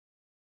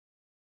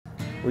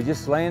We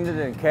just landed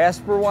in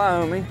Casper,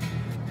 Wyoming.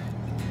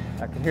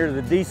 I can hear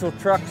the diesel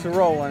trucks are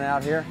rolling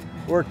out here.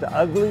 We're at the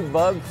Ugly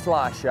Bug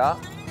Fly Shop.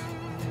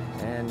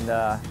 And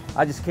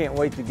I just can't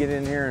wait to get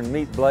in here and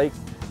meet Blake.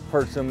 I've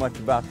heard so much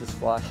about this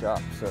fly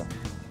shop, so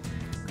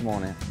come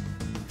on in.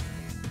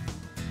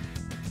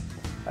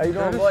 How you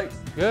doing, Blake?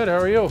 Good, how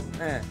are you?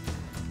 Man,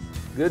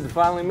 good to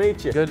finally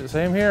meet you. Good,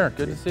 same here.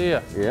 Good to see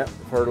you. Yeah,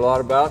 I've heard a lot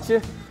about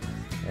you,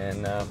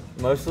 and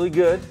mostly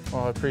good.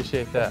 Well, I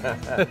appreciate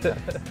that.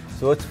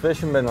 So what's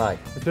fishing been like?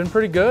 It's been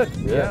pretty good.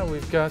 Yeah, yeah,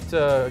 we've got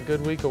a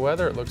good week of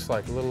weather. It looks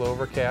like a little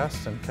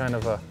overcast and kind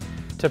of a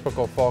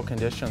typical fall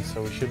conditions,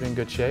 so we should be in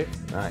good shape.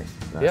 Nice.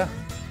 Nice. Yeah.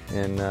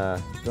 And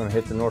going to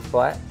hit the North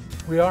Platte?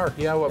 We are,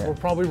 yeah. We'll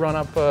probably run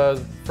up,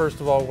 first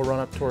of all, we'll run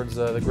up towards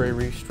the Gray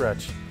Reef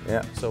stretch.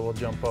 Yeah. So we'll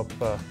jump up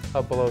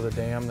below the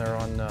dam there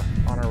on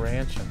our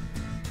ranch and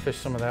fish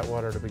some of that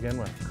water to begin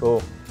with.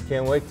 Cool.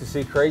 Can't wait to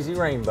see Crazy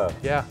Rainbow.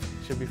 Yeah,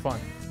 should be fun.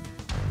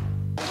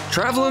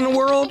 Traveling the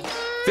world,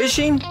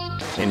 fishing,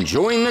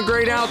 enjoying the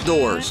great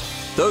outdoors.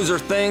 Those are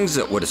things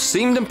that would have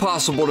seemed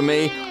impossible to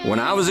me when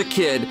I was a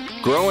kid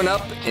growing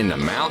up in the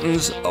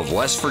mountains of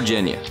West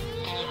Virginia.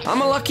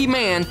 I'm a lucky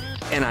man,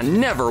 and I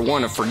never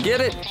want to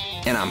forget it,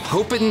 and I'm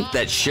hoping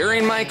that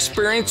sharing my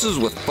experiences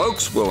with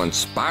folks will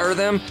inspire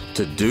them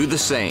to do the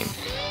same.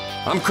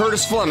 I'm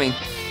Curtis Fleming,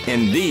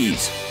 and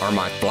these are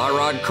my Fly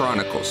Rod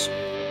Chronicles.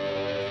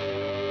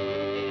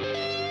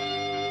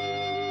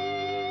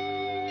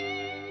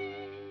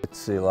 Get to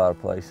see a lot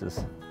of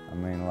places. I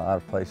mean, a lot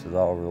of places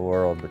all over the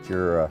world, but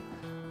your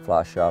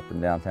fly shop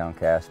in downtown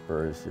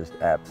Casper is just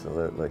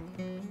absolutely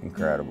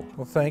incredible.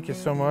 Well, thank you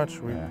so much.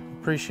 We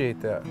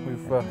appreciate that.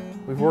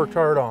 We've worked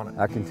hard on it.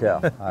 I can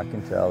tell. I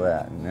can tell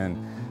that. And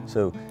then,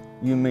 so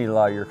you meet a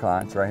lot of your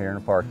clients right here in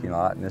the parking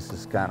lot, and this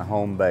is kind of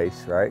home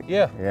base, right?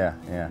 Yeah. Yeah,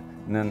 yeah.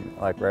 And then,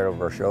 like right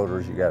over our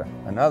shoulders, you got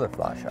another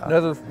fly shop.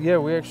 Yeah,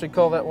 we actually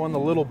call that one the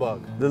Little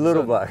Bug. The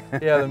Little Bug.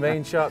 Yeah, the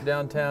main shop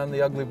downtown,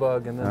 the Ugly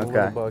Bug, and then the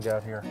Little Bug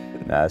out here.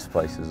 Nah, this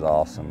place is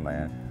awesome,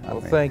 man. Well,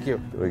 thank you.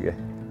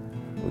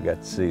 We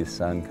got to see the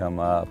sun come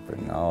up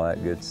and all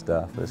that good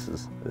stuff. This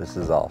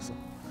is awesome.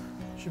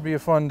 Should be a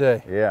fun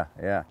day. Yeah,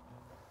 yeah.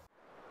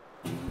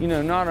 You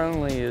know, not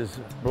only is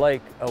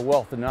Blake a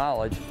wealth of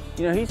knowledge,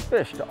 you know, he's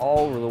fished all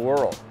over the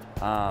world,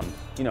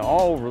 you know,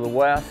 all over the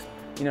West,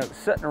 you know,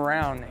 sitting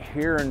around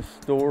hearing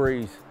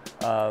stories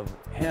of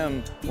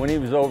him when he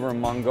was over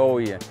in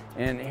Mongolia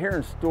and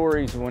hearing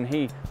stories when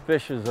he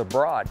fishes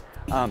abroad.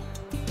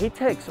 He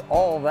takes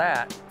all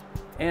that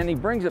and he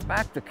brings it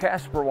back to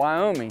Casper,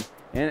 Wyoming,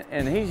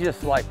 and he's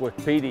just like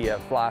Wikipedia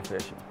fly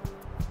fishing.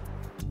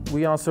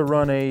 We also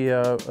run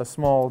a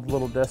small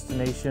little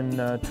destination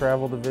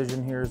travel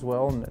division here as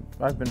well, and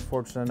I've been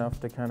fortunate enough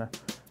to kind of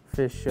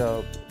fish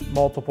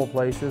multiple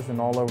places and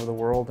all over the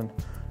world,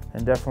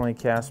 and definitely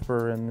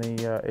Casper and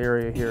the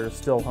area here is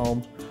still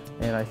home,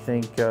 and I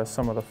think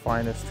some of the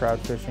finest trout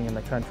fishing in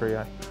the country.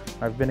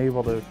 I've been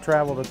able to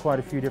travel to quite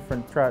a few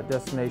different trout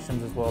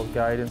destinations as well as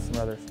guide and some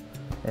others,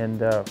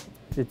 and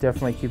it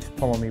definitely keeps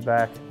pulling me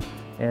back.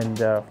 And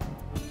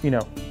you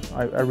know,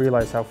 I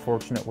realize how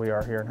fortunate we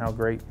are here and how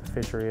great the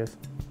fishery is.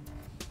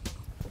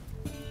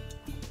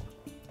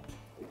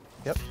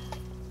 Yep.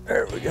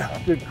 There we go.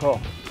 Good call.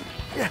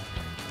 Yeah.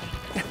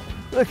 Yeah.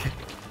 Look.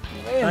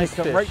 Man, nice he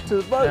come fish. right to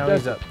the boat. Now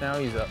he's up. Now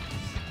he's up.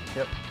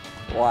 Yep.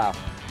 Wow.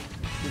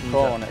 Good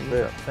call on that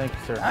fish. Thank you,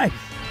 sir. Nice.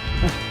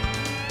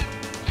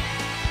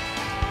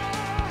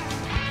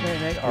 Man,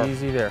 they are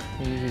easy there.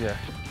 Easy there.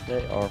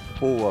 They are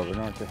full of it,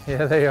 aren't they?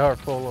 Yeah, they are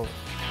full of it.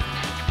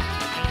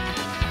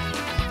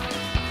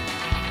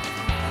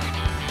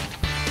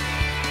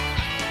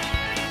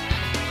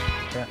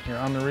 Yeah, you're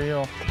on the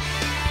reel.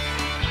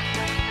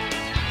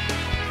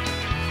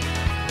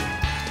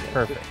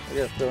 Perfect. I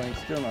got a feeling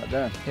he's still not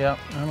done. Yeah,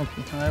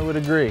 I would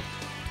agree.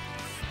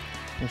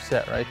 You're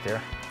set right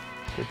there.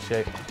 Good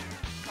shape.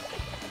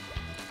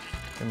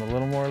 Give him a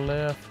little more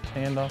lift,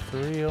 hand off the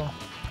reel.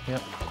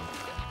 Yep.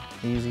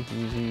 Easy,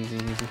 easy, easy,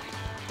 easy.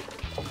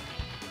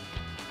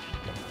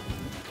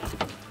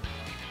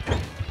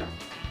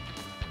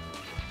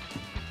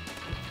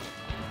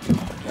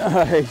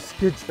 Nice.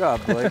 Good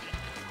job, Blake.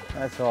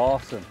 That's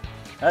awesome.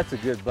 That's a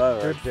good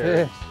bow right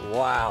there. Fish.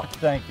 Wow.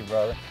 Thank you,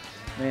 brother.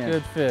 Man.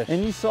 Good fish.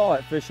 And you saw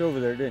that fish over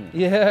there, didn't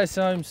you? Yeah, I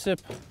saw him sip.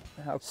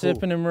 How cool.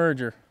 Sipping a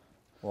merger.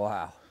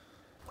 Wow.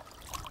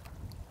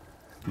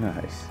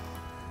 Nice.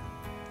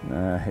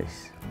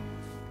 Nice.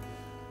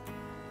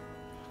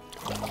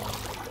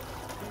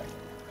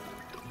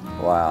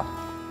 Wow.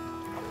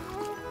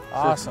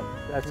 Awesome.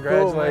 That's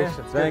congratulations.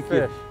 Cool, man. Thank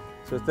you.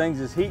 So things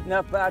is heating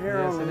up out here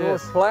on the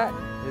North Platte.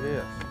 It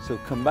is. So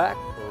come back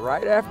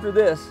right after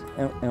this,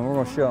 and we're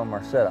going to show them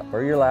our setup.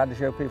 Are you allowed to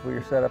show people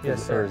your setup?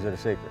 Yes, sir. Or is it a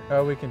secret?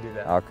 Oh, we can do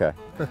that. Okay.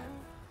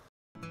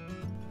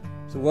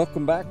 So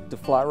welcome back to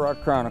Fly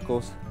Rod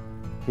Chronicles,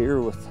 here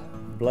with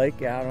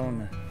Blake out on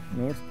the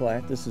North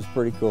Platte. This is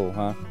pretty cool,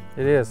 huh?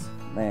 It is.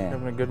 Man.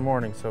 Having a good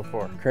morning so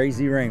far.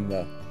 Crazy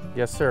rainbow.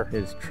 Yes, sir.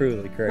 It is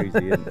truly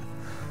crazy, isn't it?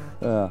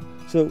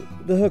 So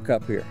the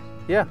hookup here.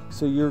 Yeah.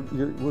 So we're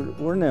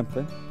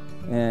nymphing,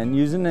 and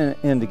using an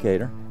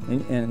indicator,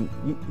 and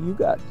you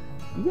got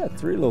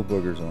 3 little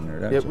boogers on there,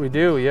 don't you? Yep, we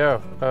do, yeah.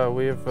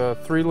 We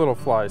have 3 little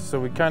flies, so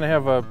we kind of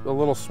have a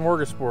little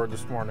smorgasbord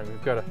this morning.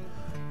 We've got a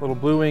little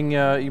blue-wing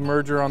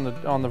emerger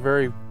on the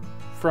very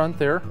front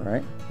there.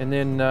 Right. And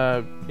then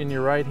in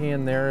your right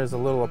hand there is a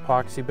little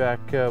epoxy back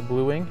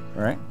blue-wing.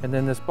 Right. And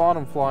then this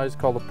bottom fly is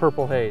called a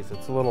purple haze.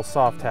 It's a little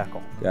soft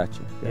tackle.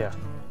 Gotcha. Yeah.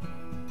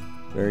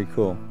 Very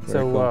cool. Very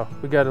so cool.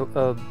 We got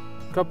a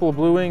couple of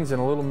blue wings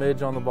and a little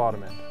midge on the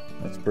bottom end.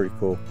 That's pretty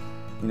cool.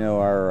 You know,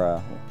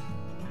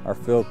 our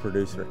field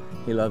producer,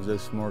 he loves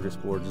those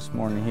smorgasbords. This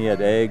morning he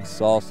had eggs,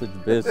 sausage,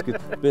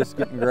 biscuit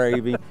and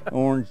gravy,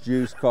 orange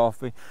juice,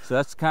 coffee. So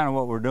that's kind of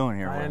what we're doing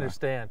here. I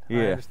understand.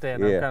 Yeah. I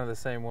understand. I'm kind of the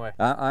same way.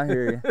 I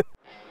hear you.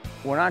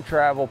 When I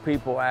travel,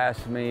 people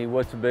ask me,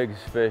 what's the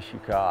biggest fish you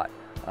caught?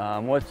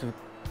 What's the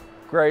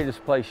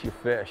greatest place you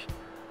fished?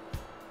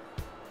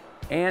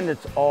 And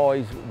it's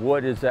always,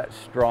 what is that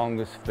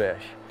strongest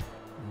fish?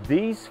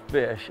 These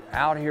fish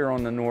out here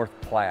on the North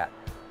Platte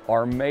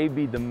are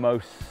maybe the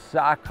most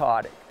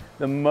psychotic,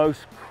 the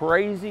most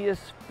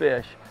craziest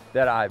fish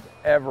that I've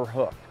ever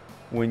hooked.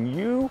 When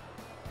you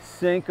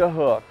sink a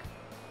hook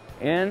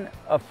in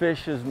a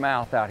fish's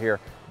mouth out here,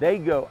 they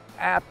go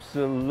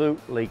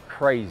absolutely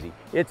crazy.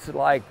 It's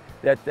like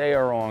that they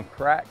are on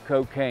crack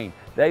cocaine.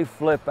 They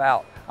flip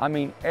out. I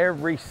mean,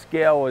 every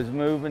scale is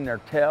moving, their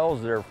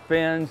tails, their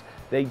fins,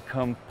 they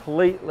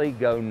completely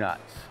go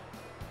nuts.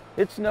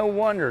 It's no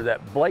wonder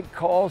that Blake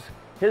calls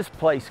his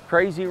place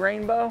Crazy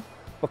Rainbow,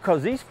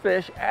 because these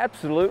fish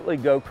absolutely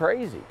go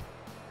crazy.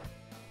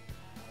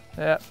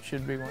 That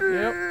should be one.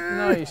 Yep,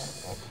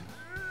 nice.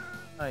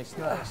 Nice,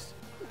 nice.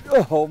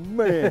 Oh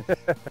man,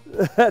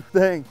 that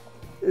thing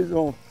is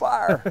on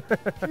fire.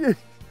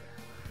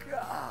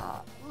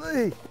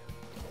 Golly,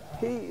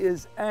 he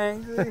is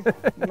angry,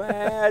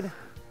 mad,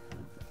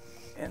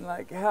 and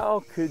like,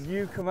 how could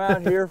you come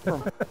out here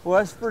from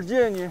West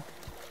Virginia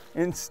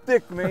and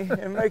stick me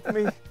and make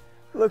me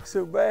look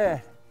so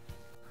bad?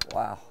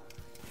 Wow,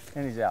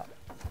 and he's out.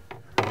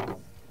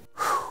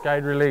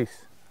 Guide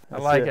release. I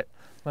like it.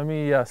 Let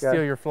me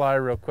steal your fly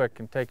real quick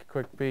and take a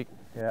quick peek.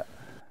 Yeah.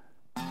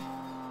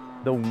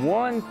 The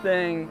one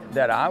thing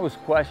that I was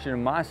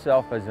questioning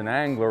myself as an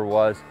angler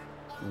was,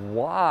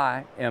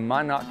 why am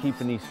I not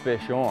keeping these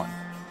fish on?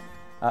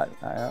 I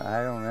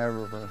don't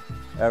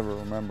ever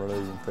remember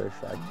losing fish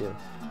like this.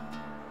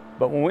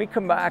 But when we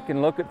come back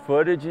and look at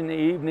footage in the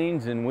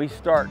evenings and we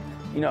start,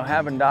 you know,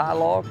 having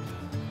dialogue,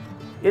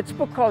 it's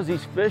because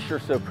these fish are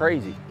so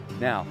crazy.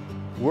 Now,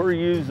 we're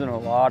using a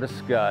lot of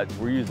scuds.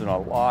 We're using a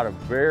lot of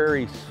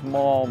very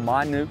small,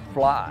 minute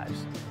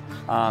flies.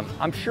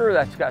 I'm sure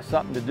that's got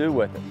something to do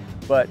with it,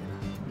 but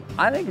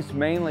I think it's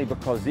mainly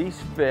because these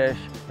fish,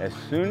 as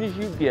soon as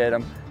you get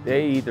them,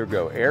 they either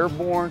go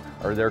airborne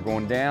or they're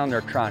going down,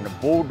 they're trying to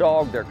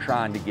bulldog, they're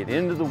trying to get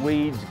into the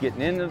weeds,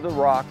 getting into the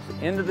rocks,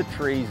 into the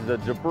trees, the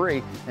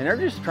debris, and they're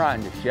just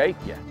trying to shake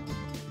you.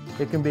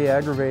 It can be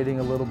aggravating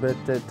a little bit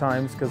at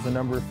times because the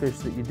number of fish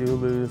that you do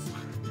lose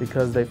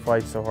because they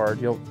fight so hard.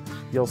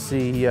 You'll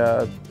see,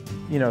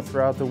 you know,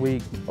 throughout the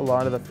week, a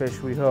lot of the fish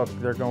we hook,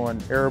 they're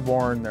going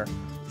airborne, they're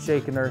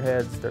shaking their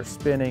heads, they're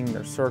spinning,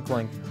 they're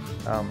circling.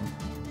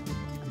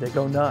 They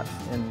go nuts,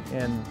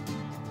 and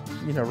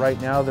you know, right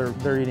now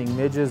they're eating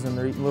midges and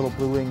they're eating little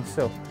blue wings,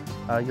 so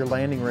your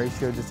landing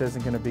ratio just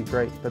isn't going to be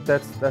great. But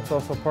that's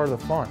also part of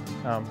the fun.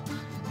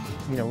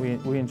 You know,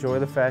 we enjoy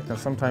the fact that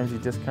sometimes you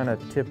just kind of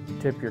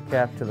tip your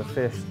cap to the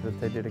fish that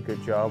they did a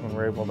good job and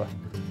we're able to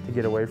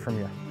get away from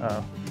you.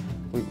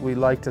 We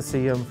like to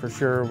see them for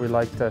sure. We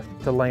like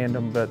to land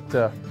them,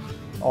 but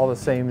all the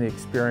same, the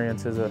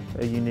experience is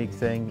a unique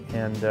thing,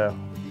 and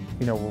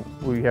you know,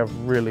 we have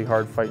really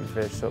hard fighting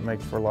fish, so it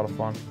makes for a lot of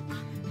fun.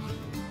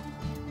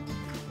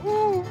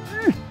 Ooh,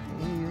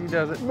 he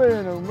does it.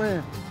 Man, oh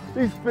man,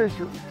 these fish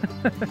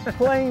are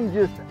plain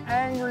just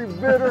angry,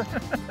 bitter.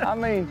 I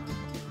mean,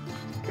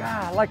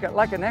 God,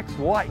 like an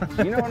ex-wife,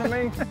 you know what I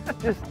mean?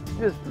 Just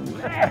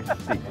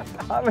nasty.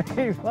 I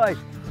mean, like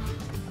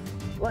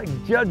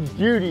Judge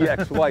Judy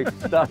ex-wife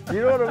stuff,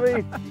 you know what I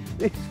mean?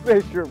 These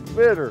fish are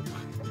bitter.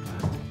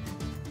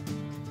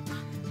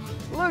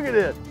 Look at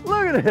it,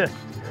 look at it.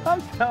 I'm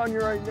telling you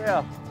right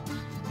now,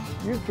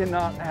 you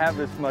cannot have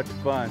this much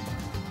fun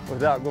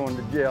without going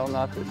to jail.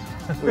 Not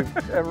that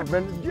we've ever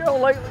been to jail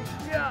lately.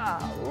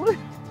 Golly.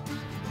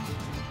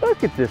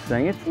 Look at this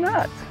thing, it's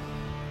nuts.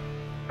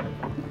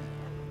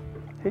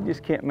 He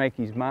just can't make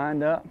his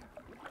mind up.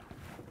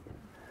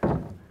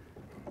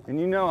 And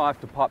you know I have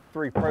to pop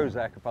 3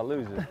 Prozac if I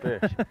lose this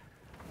fish.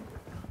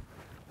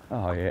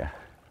 Oh yeah.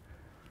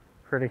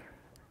 Pretty.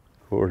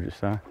 Gorgeous,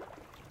 huh?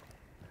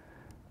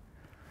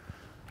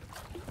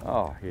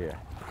 Oh yeah.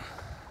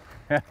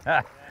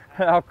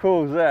 How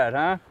cool is that,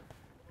 huh?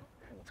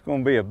 It's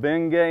gonna be a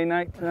Bengay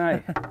night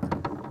tonight.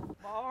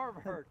 My arm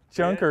hurts.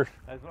 Chunker. Yeah,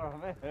 that's what I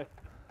meant.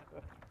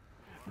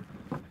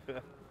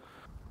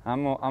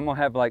 I'm gonna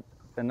have like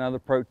another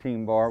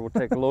protein bar. We'll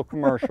take a little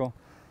commercial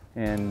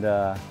and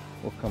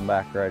we'll come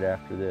back right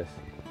after this.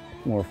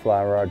 More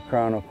Fly Rod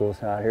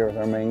Chronicles out here with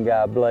our main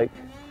guy, Blake.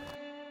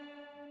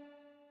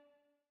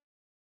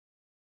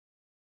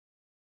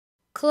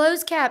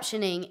 Closed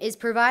captioning is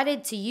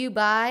provided to you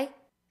by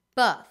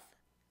Buff,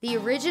 the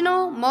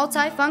original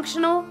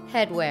multifunctional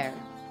headwear.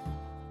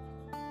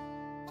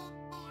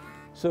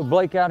 So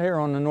Blake, out here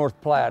on the North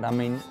Platte, I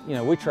mean, you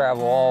know, we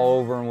travel all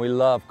over and we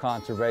love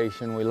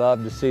conservation. We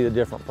love to see the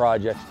different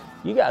projects.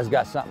 You guys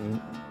got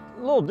something a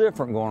little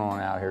different going on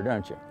out here,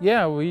 don't you?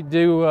 Yeah, we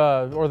do,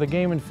 or the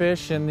Game and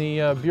Fish and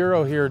the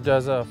Bureau here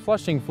does a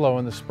flushing flow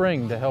in the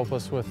spring to help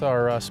us with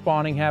our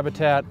spawning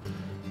habitat,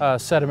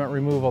 sediment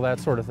removal, that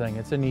sort of thing.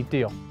 It's a neat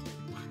deal.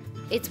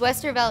 It's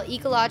Westerville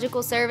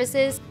Ecological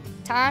Services.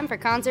 Time for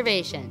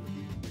conservation.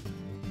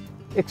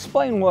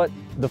 Explain what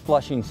the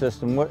flushing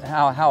system,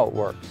 how it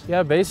works.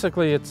 Yeah,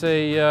 basically it's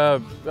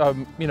a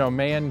you know,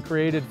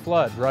 man-created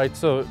flood, right?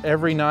 So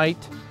every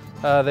night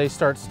they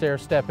start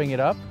stair-stepping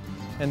it up,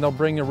 and they'll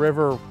bring the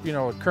river, you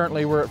know,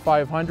 currently we're at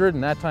 500,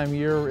 and that time of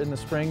year in the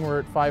spring we're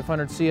at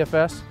 500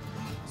 CFS.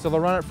 So they'll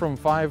run it from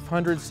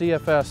 500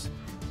 CFS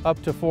up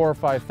to 4,000 or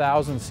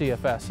 5,000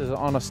 CFS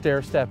on a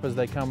stair step as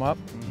they come up.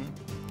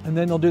 And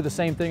then they'll do the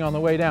same thing on the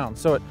way down.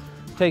 So it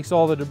takes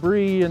all the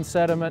debris and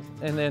sediment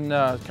and then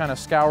kind of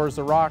scours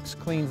the rocks,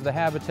 cleans the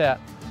habitat.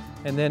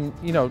 And then,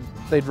 you know,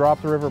 they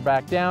drop the river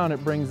back down,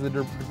 it brings the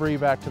debris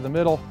back to the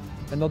middle,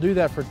 and they'll do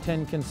that for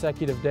 10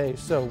 consecutive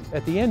days. So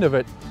at the end of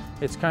it,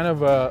 it's kind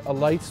of a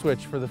light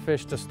switch for the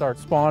fish to start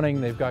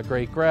spawning. They've got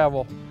great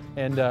gravel,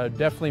 and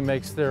definitely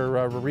makes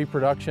their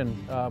reproduction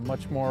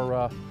much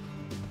more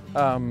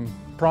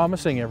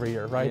promising every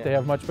year, right? Yeah. They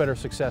have much better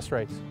success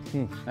rates.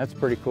 That's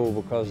pretty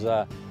cool because,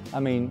 I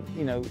mean,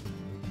 you know,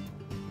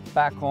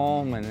 back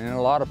home and in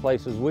a lot of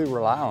places we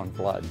rely on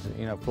floods.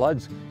 You know,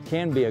 floods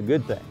can be a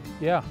good thing.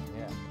 Yeah,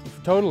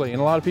 totally. And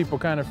a lot of people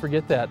kind of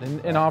forget that.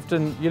 And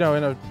often, you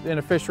know, in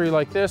a fishery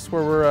like this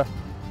where we're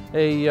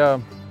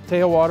a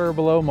tailwater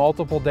below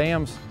multiple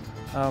dams,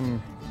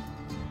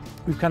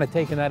 we've kind of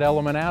taken that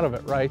element out of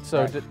it, right?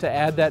 So to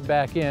add that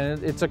back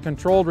in, it's a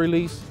controlled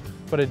release,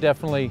 but it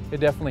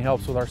definitely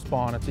helps with our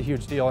spawn. It's a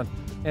huge deal,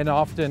 and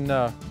often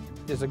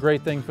is a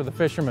great thing for the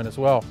fishermen as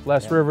well.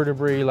 Less river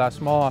debris, less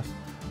moss.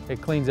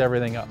 It cleans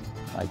everything up.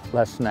 Like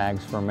less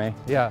snags for me.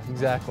 Yeah,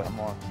 exactly.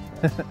 More.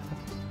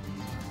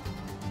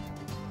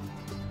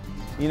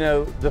 You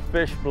know, the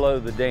fish below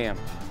the dam,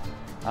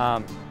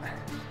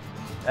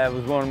 that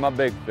was one of my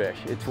big fish.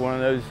 It's one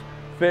of those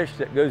fish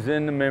that goes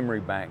in the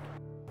memory bank.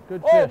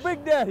 Good fish. Oh,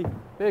 Big Daddy.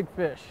 Big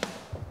fish.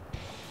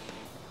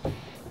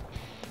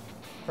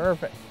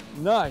 Perfect.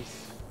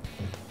 Nice.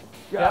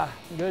 Yeah,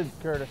 good,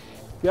 Curtis.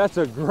 That's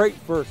a great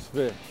first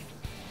fish.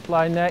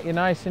 Sliding at you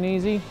nice and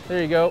easy.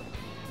 There you go.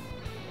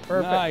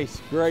 Perfect.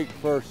 Nice, great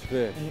first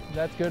fish.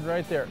 That's good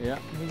right there. Yeah.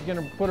 He's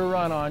gonna put a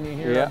run on you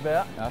here, I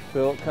bet. I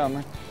feel it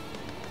coming.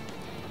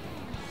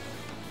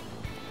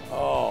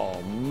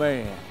 Oh,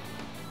 man.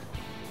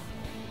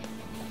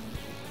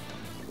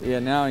 Yeah,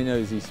 now he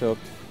knows he's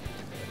hooked.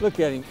 Look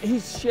at him.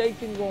 He's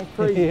shaking, going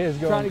crazy. He is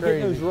going trying to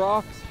crazy. get those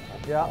rocks.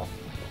 Yeah.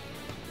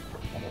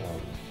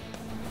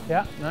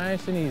 Yeah,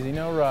 nice and easy,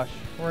 no rush.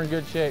 We're in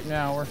good shape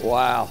now. We're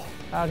Wow.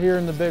 out here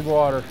in the big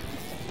water.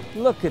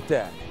 Look at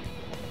that.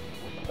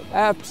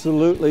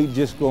 Absolutely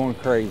just going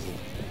crazy.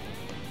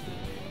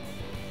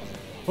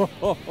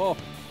 Oh,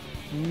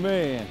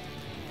 man,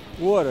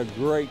 what a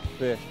great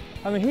fish.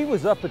 I mean, he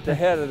was up at the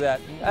head of that.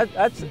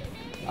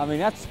 I mean,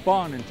 that's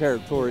spawning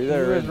territory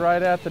there. He was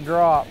right at the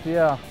drop,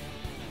 yeah.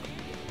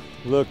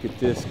 Look at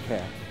this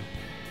cat.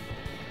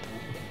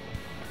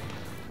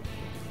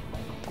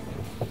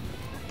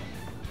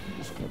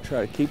 Just gonna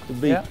try to keep the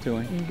beak to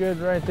him. You're good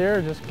right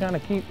there. Just kind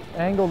of keep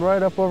angled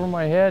right up over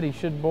my head. He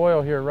should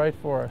boil here right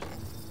for us.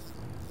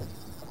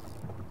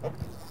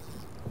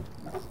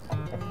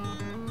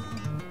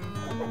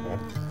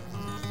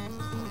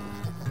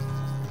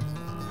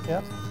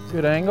 Yep,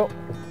 good angle.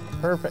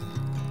 Perfect.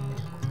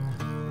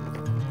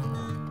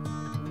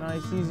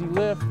 Nice easy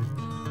lift.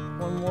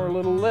 One more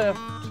little lift.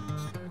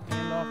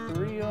 Hand off the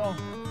reel.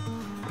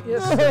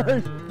 Yes,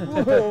 sir.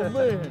 Oh,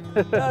 man,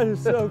 that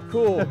is so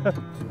cool.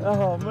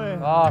 Oh,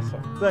 man.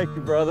 Awesome. Thank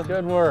you, brother.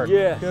 Good work.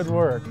 Yes. Good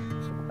work.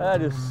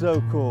 That is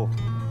so cool.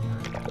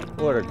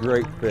 What a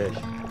great fish.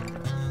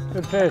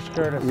 Good fish,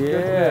 Curtis.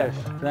 Yeah. Good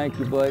fish. Thank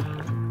you, Blake.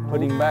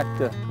 Put him back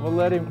to. We'll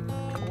let him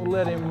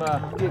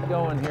get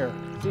going here.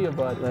 See you,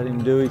 bud. Let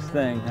him do his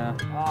thing, huh?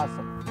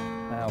 Awesome.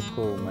 How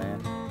cool, man.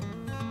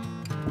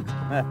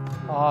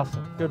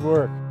 Awesome. Good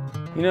work.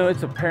 You know,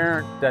 it's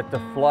apparent that the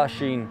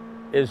flushing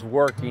is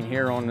working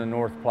here on the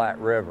North Platte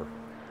River.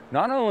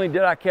 Not only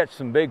did I catch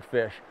some big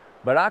fish,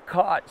 but I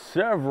caught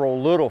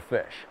several little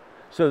fish.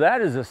 So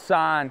that is a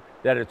sign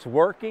that it's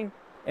working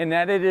and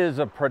that it is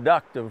a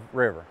productive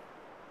river.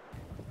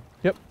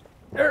 Yep.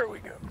 There we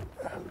go.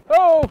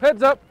 Oh,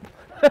 heads up.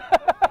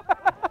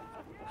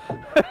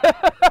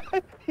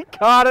 He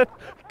caught it.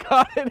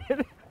 Caught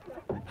it.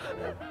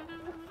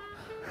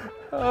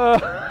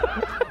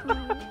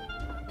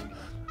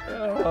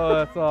 Oh,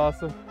 that's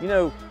awesome. You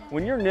know,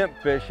 when you're nymph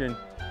fishing,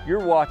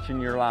 you're watching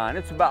your line.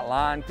 It's about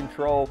line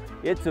control.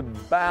 It's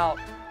about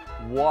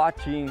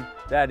watching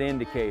that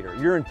indicator.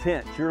 You're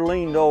intense, you're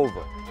leaned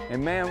over.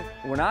 And man,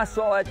 when I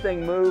saw that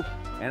thing move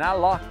and I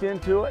locked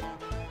into it,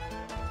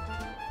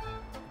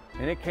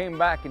 and it came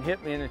back and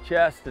hit me in the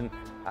chest, and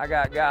I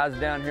got guys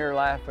down here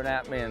laughing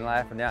at me and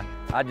laughing down.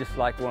 I just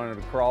like wanted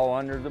to crawl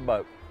under the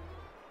boat.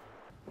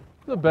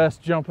 The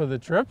best jump of the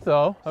trip,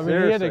 though. I mean,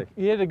 Seriously.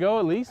 he had to go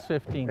at least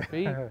 15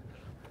 feet.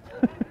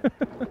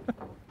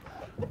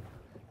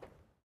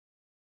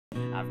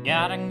 I've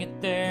gotta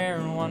get there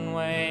one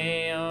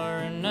way or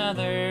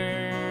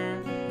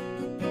another.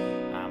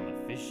 I'm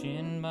a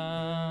fishing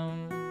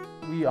bum.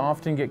 We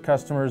often get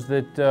customers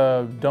that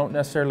don't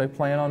necessarily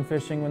plan on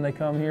fishing when they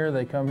come here.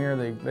 They come here,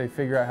 they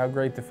figure out how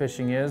great the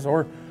fishing is,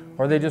 or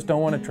they just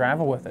don't want to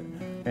travel with it.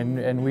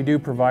 And we do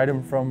provide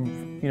them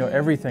from, you know,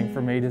 everything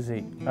from A to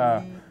Z.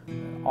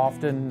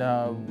 Often,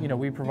 you know,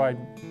 we provide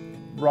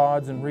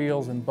rods and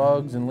reels and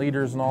bugs and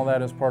leaders and all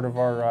that as part of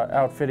our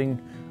outfitting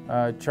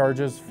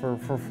charges for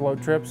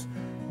float trips.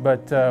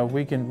 But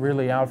we can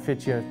really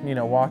outfit you, you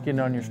know, walk in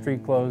on your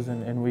street clothes,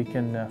 and we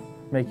can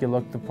make you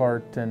look the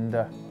part and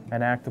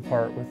act the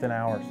part within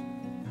hours.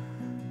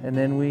 And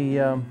then we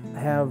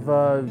have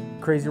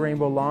Crazy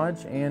Rainbow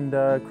Lodge and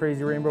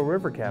Crazy Rainbow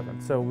River Cabin.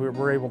 So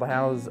we're able to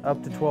house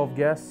up to 12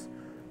 guests.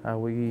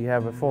 We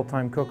have a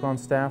full-time cook on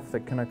staff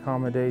that can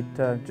accommodate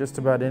just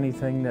about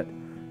anything that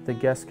the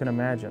guests can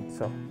imagine.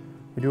 So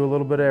we do a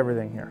little bit of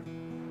everything here.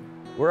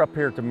 We're up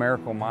here at the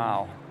Miracle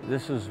Mile.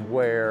 This is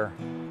where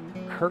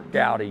Kurt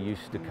Gowdy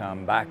used to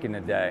come back in the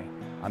day.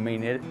 I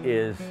mean, it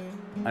is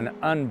an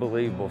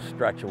unbelievable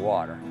stretch of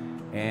water.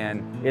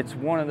 And it's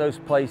one of those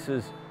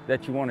places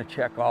that you want to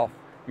check off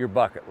your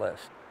bucket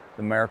list,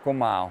 the Miracle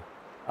Mile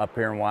up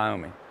here in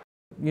Wyoming.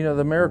 You know,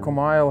 the Miracle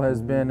Mile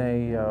has been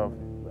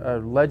a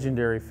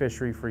legendary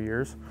fishery for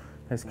years.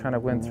 It's kind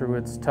of went through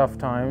its tough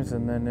times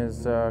and then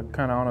is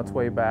kind of on its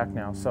way back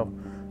now. So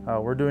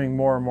we're doing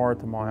more and more at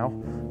the mile.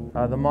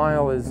 The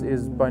mile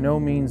is by no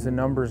means a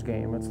numbers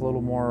game. It's a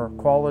little more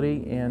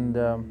quality and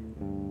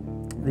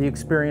the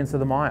experience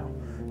of the mile.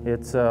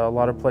 It's a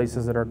lot of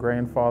places that our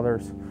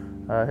grandfathers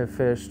have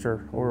fished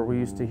or we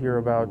used to hear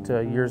about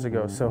years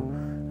ago. So,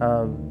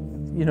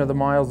 you know, the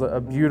mile's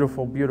a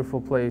beautiful, beautiful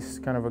place,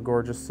 kind of a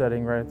gorgeous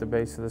setting right at the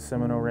base of the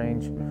Seminole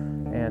Range.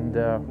 And,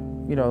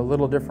 you know, a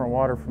little different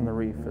water from the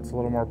reef. It's a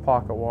little more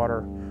pocket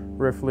water,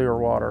 riff leer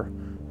water,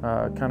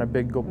 kind of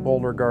big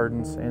boulder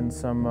gardens, and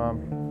some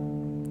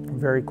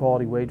very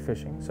quality wade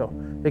fishing. So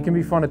it can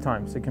be fun at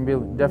times. It can be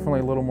definitely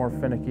a little more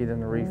finicky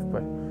than the reef,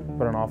 but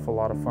an awful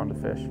lot of fun to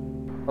fish.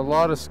 A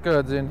lot of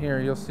scuds in here.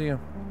 You'll see them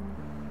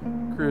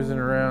cruising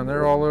around.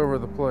 They're all over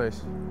the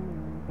place.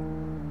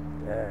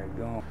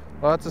 Daggone.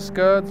 Lots of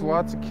scuds,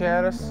 lots of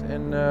caddis,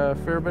 and a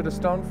fair bit of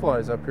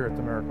stoneflies up here at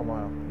the Miracle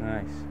Mile.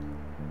 Nice.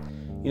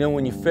 You know,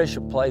 when you fish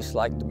a place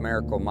like the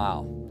Miracle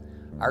Mile,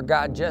 our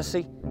guy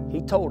Jesse,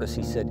 he told us,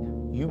 he said,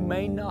 you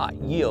may not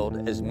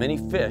yield as many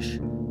fish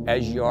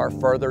as you are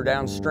further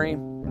downstream,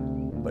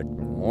 but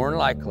more than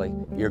likely,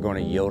 you're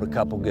going to yield a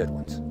couple good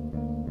ones.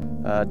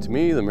 To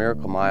me, the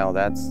Miracle Mile,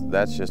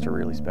 that's just a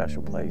really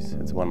special place.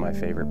 It's one of my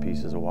favorite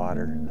pieces of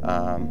water.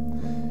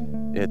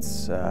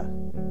 It's a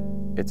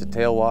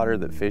tailwater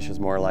that fishes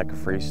more like a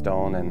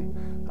freestone,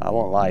 and I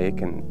won't lie, it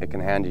can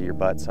hand you your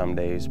butt some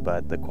days,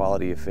 but the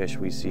quality of fish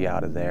we see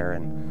out of there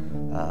and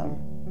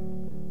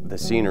the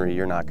scenery,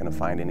 you're not going to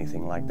find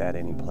anything like that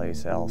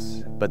anyplace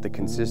else. But the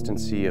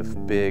consistency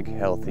of big,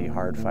 healthy,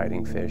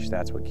 hard-fighting fish,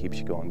 that's what keeps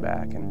you going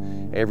back.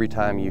 And every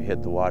time you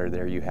hit the water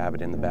there, you have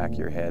it in the back of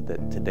your head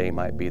that today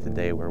might be the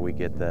day where we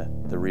get the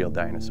real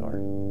dinosaur.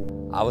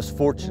 I was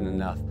fortunate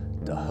enough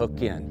to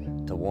hook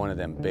in to one of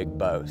them big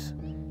bows,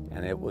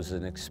 and it was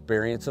an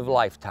experience of a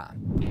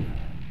lifetime.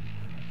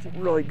 It's a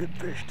really good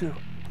fish too.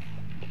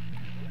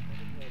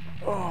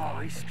 Oh,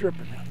 he's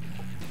stripping it.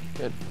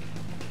 Good.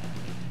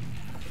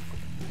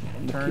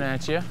 Turn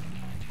at you.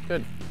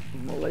 Good.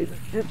 I'm gonna lay the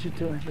ditch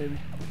to him, baby.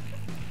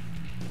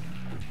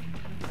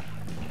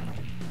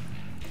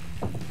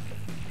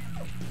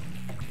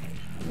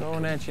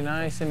 Going at you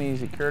nice and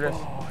easy, Curtis.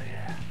 Oh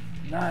yeah,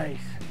 nice,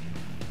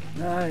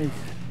 nice,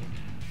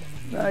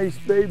 nice,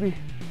 baby,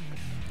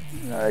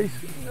 nice.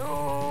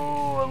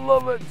 Oh, I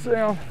love that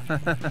sound.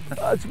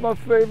 That's my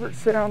favorite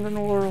sound in the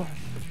world.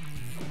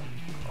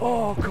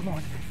 Oh, come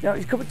on. Now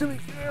he's coming to me.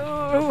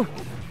 Oh,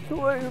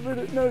 wait a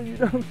minute. No, you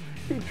don't.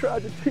 He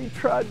tried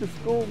to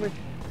school me.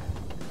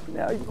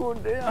 Now he's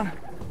going down.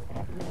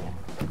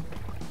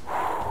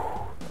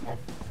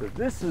 So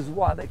this is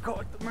why they call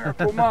it the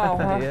Miracle Mile,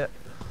 huh? Yeah.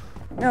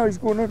 Now he's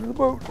going under the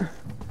boat.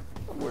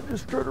 I'm going to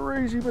just try to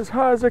raise him as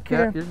high as I can.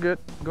 Yeah, you're good.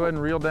 Go ahead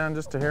and reel down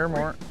just a hair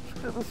more.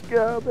 To the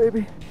sky,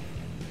 baby.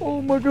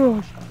 Oh my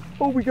gosh.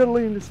 Oh, we got to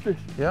land this fish.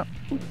 Yep.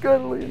 We got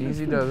to land this fish.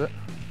 Easy does it.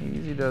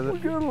 Easy does it. We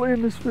got to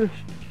land this fish.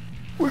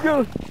 We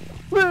got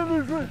to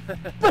land this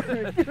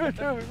fish. Give it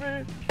to me,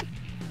 man.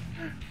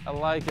 I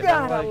like it.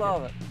 God, I I like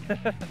love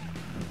it.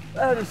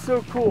 That is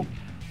so cool.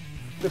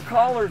 The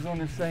collars on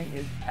this thing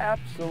is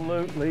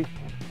absolutely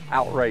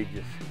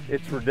outrageous.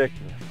 It's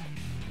ridiculous.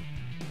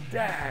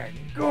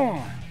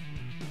 Daggone.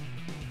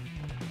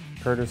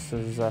 Curtis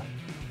is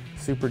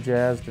super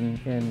jazzed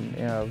and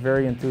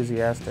very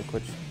enthusiastic,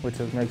 which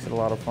makes it a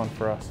lot of fun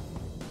for us.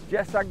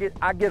 Jess, I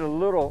get a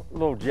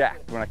little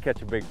jacked when I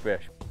catch a big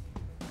fish.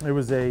 It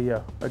was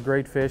a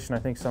great fish, and I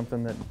think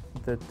something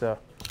that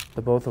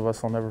the both of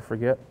us will never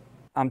forget.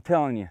 I'm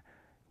telling you,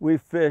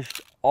 we've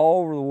fished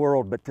all over the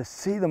world, but to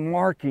see the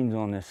markings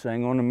on this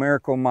thing, on the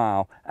Miracle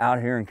Mile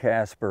out here in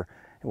Casper,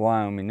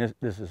 Wyoming,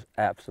 this is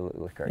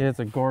absolutely crazy. It's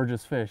a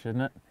gorgeous fish, isn't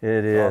it?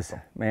 It is.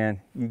 Awesome.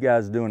 Man, you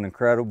guys do an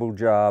incredible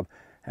job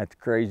at the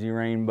Crazy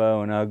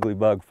Rainbow and Ugly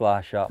Bug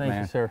Fly Shop, man.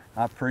 Thank you, sir.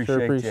 I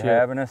appreciate you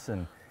having us,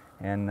 and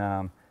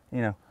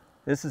you know,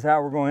 this is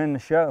how we're going to end the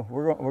show.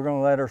 We're going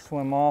to let her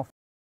swim off.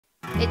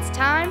 It's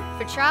time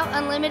for Trout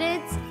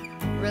Unlimited's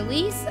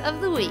Release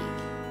of the Week.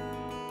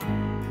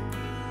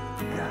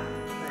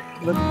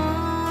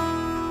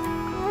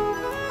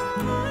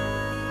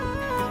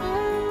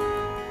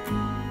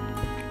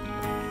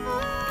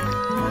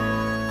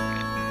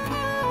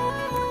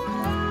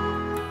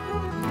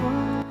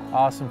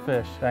 Awesome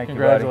fish. Thank you,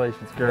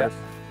 Congratulations, Curtis.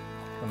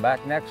 Yep. Come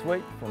back next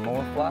week for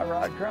more Fly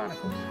Rod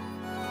Chronicles.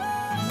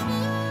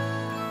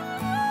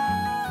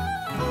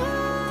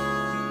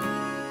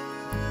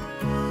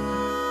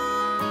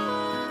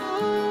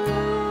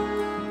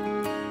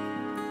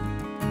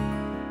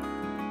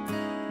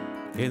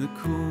 In the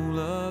cool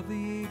of the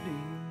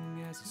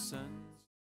evening as the sun